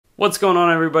What's going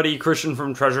on, everybody? Christian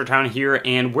from Treasure Town here,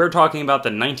 and we're talking about the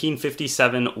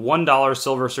 1957 $1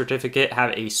 silver certificate.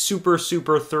 Have a super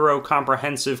thorough,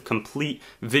 comprehensive, complete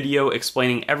video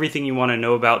explaining everything you want to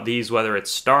know about these, whether it's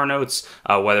star notes,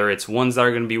 whether it's ones that are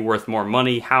going to be worth more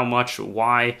money, how much,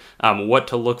 why, what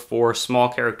to look for, small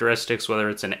characteristics,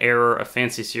 whether it's an error, a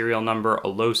fancy serial number, a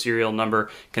low serial number,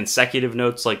 consecutive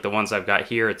notes like the ones I've got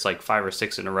here. It's like 5 or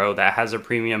 6 in a row. That has a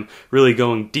premium, really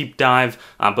going deep dive,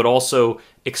 but also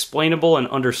explainable and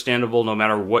understandable no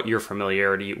matter what your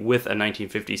familiarity with a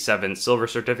 1957 silver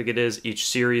certificate is. Each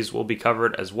series will be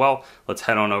covered as well. Let's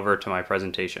head on over to my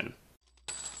presentation.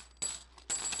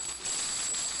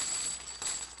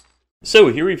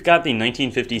 So here we've got the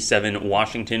 1957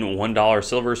 Washington $1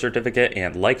 silver certificate,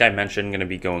 and like I mentioned, I'm going to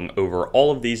be going over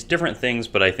all of these different things,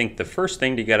 but I think the first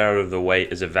thing to get out of the way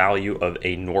is a value of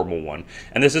a normal one.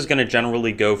 And this is going to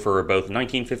generally go for both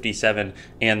 1957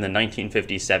 and the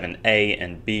 1957A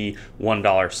and B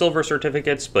 $1 silver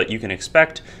certificates, but you can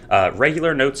expect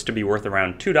regular notes to be worth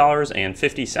around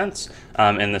 $2.50,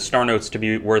 and the star notes to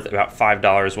be worth about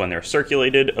 $5 when they're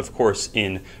circulated, of course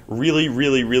in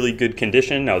really good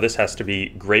condition. Now this has to be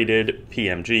graded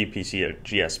PMG,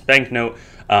 PCGS banknote.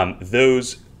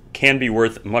 Those can be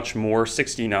worth much more.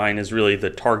 69 is really the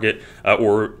target,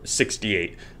 or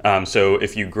 68. So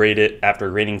if you grade it after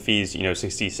grading fees,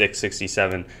 66,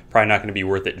 67, probably not going to be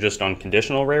worth it just on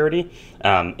conditional rarity.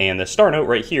 And the star note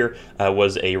right here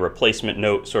was a replacement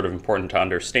note, sort of important to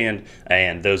understand,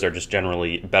 and those are just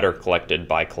generally better collected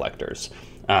by collectors.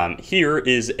 Here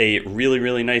is a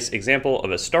really nice example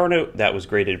of a star note that was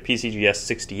graded PCGS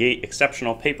 68,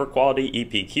 exceptional paper quality,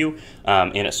 EPQ,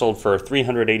 and it sold for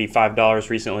 $385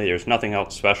 recently. There's nothing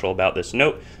else special about this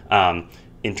note.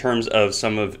 In terms of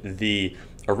some of the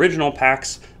original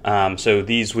packs, so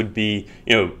these would be,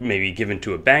 maybe given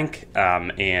to a bank,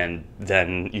 and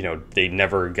then, they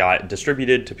never got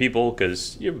distributed to people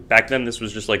because back then this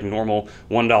was just like normal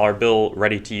 $1 bill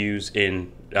ready to use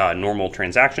in normal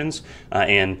transactions,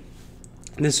 and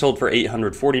this sold for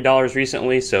 $840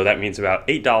 recently, so that means about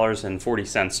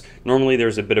 $8.40. Normally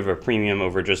there's a bit of a premium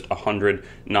over just 100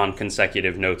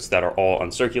 non-consecutive notes that are all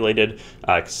uncirculated.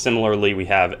 Similarly, we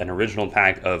have an original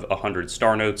pack of 100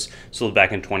 star notes sold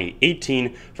back in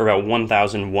 2018 for about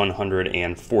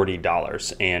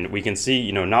 $1,140. And we can see,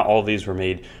 not all of these were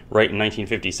made right in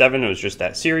 1957. It was just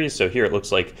that series. So here it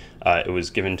looks like it was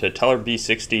given to Teller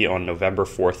B60 on November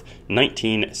 4th,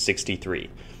 1963.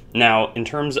 Now, in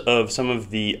terms of some of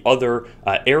the other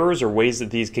errors or ways that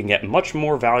these can get much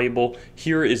more valuable,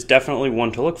 here is definitely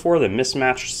one to look for, the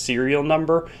mismatched serial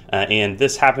number. And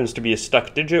this happens to be a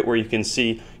stuck digit where you can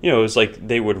see, it's like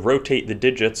they would rotate the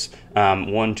digits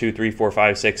 1, 2, 3, 4,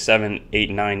 5, 6, 7,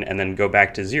 8, 9, and then go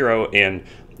back to 0. And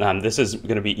this is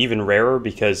going to be even rarer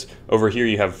because over here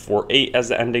you have 4-8 as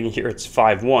the ending. Here it's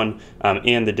 5-1,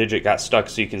 and the digit got stuck,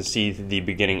 so you can see the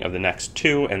beginning of the next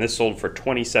two, and this sold for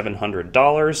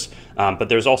 $2,700. But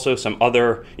there's also some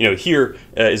other, here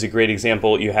is a great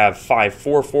example. You have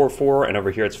 5-4-4-4, and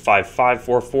over here it's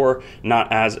 5-5-4-4,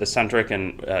 not as eccentric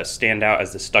and stand out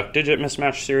as the stuck digit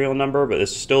mismatched serial number, but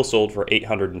this still sold for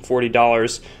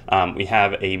 $840. We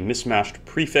have a mismatched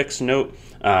prefix note,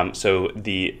 so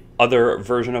the other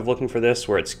version of looking for this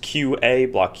where it's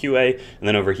QA, block QA, and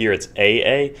then over here it's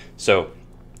AA. So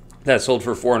that sold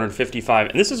for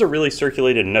 $455, and this is a really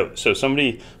circulated note. So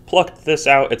somebody plucked this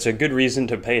out. It's a good reason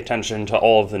to pay attention to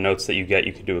all of the notes that you get.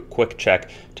 You can do a quick check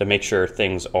to make sure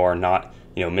things are not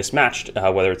mismatched,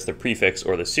 whether it's the prefix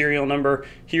or the serial number.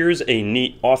 Here's a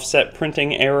neat offset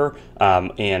printing error,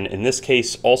 and in this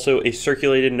case also a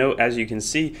circulated note, as you can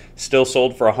see, still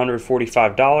sold for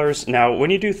 $145. Now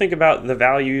when you do think about the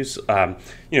values,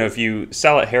 if you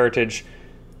sell at Heritage,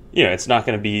 it's not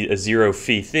going to be a zero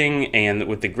fee thing, and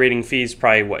with the grading fees,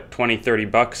 probably what, 20-30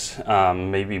 bucks,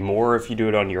 maybe more if you do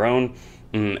it on your own.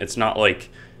 It's not like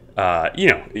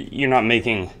you're not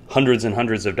making hundreds and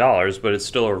hundreds of dollars, but it's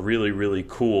still a really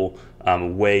cool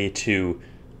way to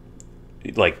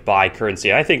buy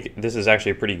currency. I think this is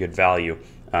actually a pretty good value.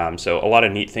 So a lot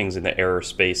of neat things in the error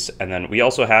space. And then we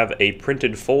also have a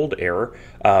printed fold error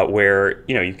where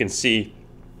you can see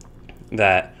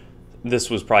that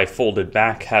this was probably folded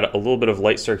back, had a little bit of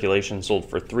light circulation, sold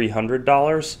for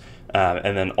 $300.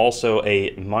 And then also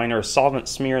a minor solvent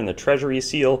smear in the treasury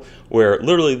seal, where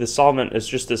literally the solvent is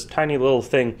just this tiny little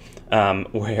thing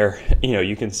where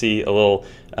you can see a little,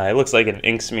 it looks like an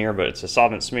ink smear, but it's a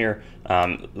solvent smear.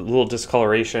 A little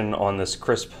discoloration on this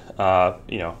crisp,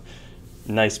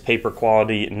 nice paper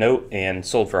quality note, and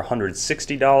sold for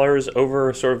 $160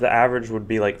 over sort of the average would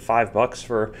be like $5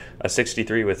 for a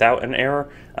 63 without an error.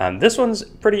 This one's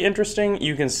pretty interesting.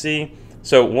 You can see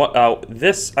So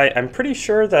I'm pretty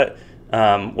sure that,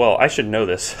 well, I should know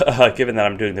this given that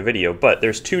I'm doing the video, but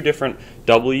there's two different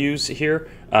W's here,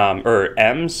 or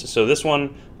M's. So this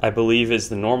one, I believe, is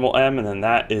the normal M, and then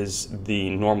that is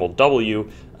the normal W,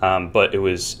 but it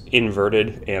was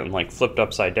inverted and like flipped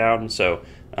upside down. So,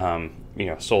 you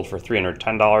know, sold for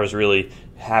 $310. Really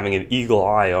having an eagle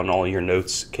eye on all your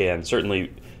notes can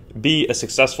certainly be a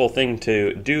successful thing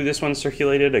to do. This one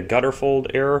circulated a gutter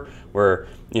fold error where,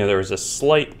 you know, there was a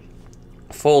slight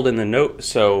fold in the note,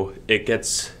 so it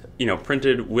gets, you know,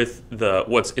 printed with the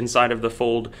what's inside of the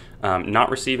fold not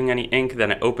receiving any ink.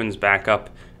 Then it opens back up,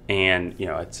 and you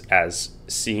know, it's as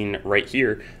seen right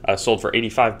here, sold for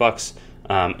 85 bucks.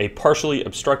 A partially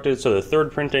obstructed, so the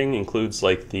third printing includes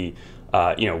like the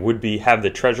you know, would have the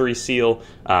treasury seal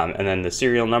and then the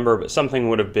serial number, but something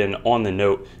would have been on the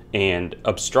note and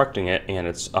obstructing it, and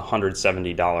it's a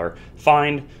 $170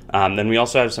 fine. Then we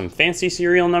also have some fancy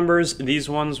serial numbers. These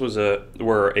ones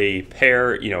were a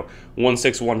pair, you know,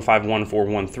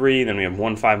 16151413. Then we have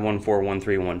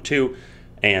 15141312,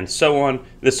 and so on.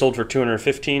 This sold for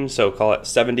 $215, so call it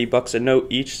 70 bucks a note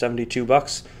each, 72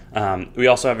 bucks. We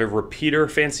also have a repeater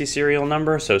fancy serial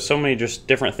number, so many just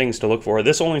different things to look for.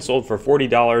 This only sold for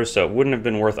 $40, so it wouldn't have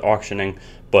been worth auctioning,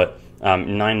 but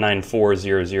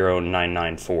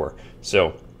 994000994.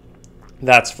 So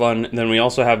that's fun. Then we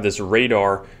also have this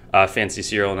radar fancy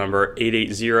serial number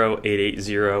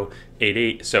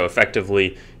 880-880-88. So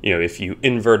effectively, you know, if you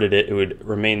inverted it, it would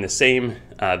remain the same,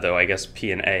 though I guess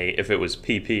P and A, if it was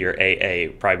PP or AA,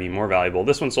 would probably be more valuable.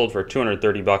 This one sold for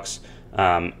 230 bucks.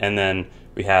 And then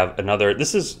we have another,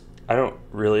 I don't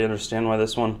really understand why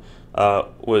this one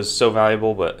was so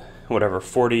valuable, but whatever,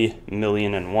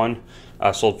 40,000,001,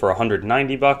 sold for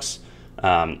 190 bucks.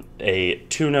 A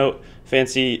two-note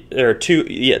fancy, or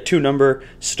two-number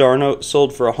star note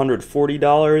sold for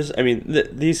 $140. I mean,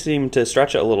 these seem to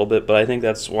stretch it a little bit, but I think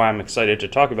that's why I'm excited to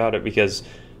talk about it, because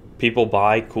people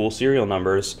buy cool serial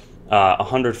numbers.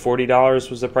 $140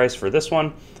 was the price for this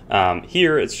one.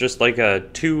 Here it's just like a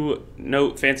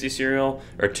two-note fancy serial,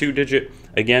 or two-digit.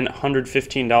 Again,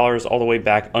 $115 all the way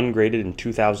back, ungraded in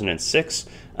 2006.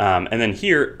 And then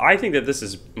here, I think that this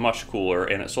is much cooler,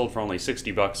 and it sold for only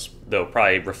 60 bucks, though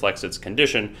probably reflects its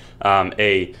condition.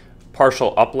 A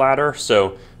partial up ladder,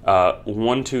 so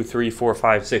 1, 2, 3, 4,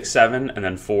 5, 6, 7, and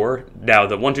then 4. Now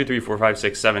the 1, 2, 3, 4, 5,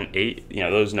 6, 7, 8, you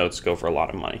know, those notes go for a lot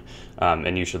of money,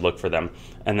 and you should look for them.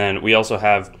 And then we also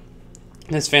have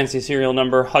this fancy serial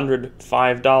number,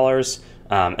 $105,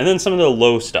 and then some of the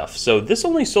low stuff. So this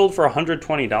only sold for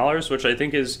 $120, which I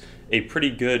think is a pretty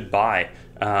good buy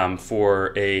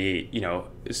for a, you know,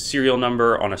 serial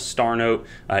number on a star note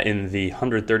in the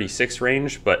 136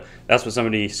 range, but that's what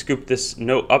somebody scooped this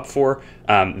note up for.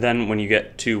 Then when you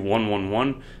get to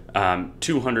 111,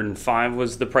 205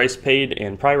 was the price paid,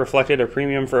 and probably reflected a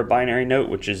premium for a binary note,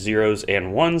 which is zeros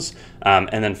and ones.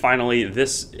 And then finally,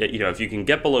 this, you know, if you can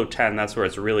get below 10, that's where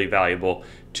it's really valuable.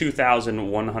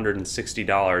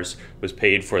 $2,160 was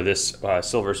paid for this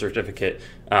silver certificate,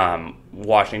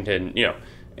 Washington, you know.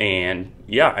 And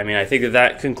yeah, I mean, I think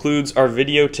that concludes our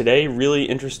video today. Really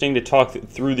interesting to talk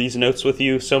through these notes with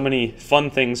you. So many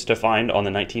fun things to find on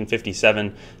the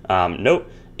 1957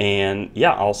 note. And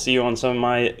yeah, I'll see you on some of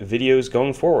my videos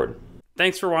going forward.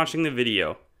 Thanks for watching the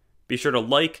video. Be sure to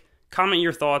like, comment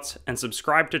your thoughts, and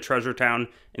subscribe to Treasure Town,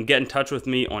 and get in touch with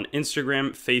me on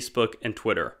Instagram, Facebook, and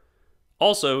Twitter.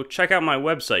 Also, check out my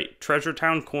website,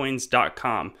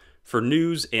 treasuretowncoins.com, for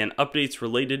news and updates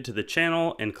related to the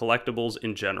channel and collectibles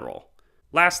in general.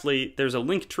 Lastly, there's a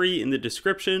link tree in the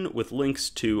description with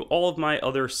links to all of my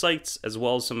other sites, as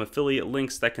well as some affiliate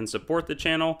links that can support the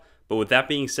channel. But with that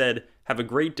being said, have a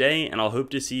great day, and I'll hope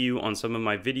to see you on some of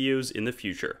my videos in the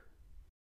future.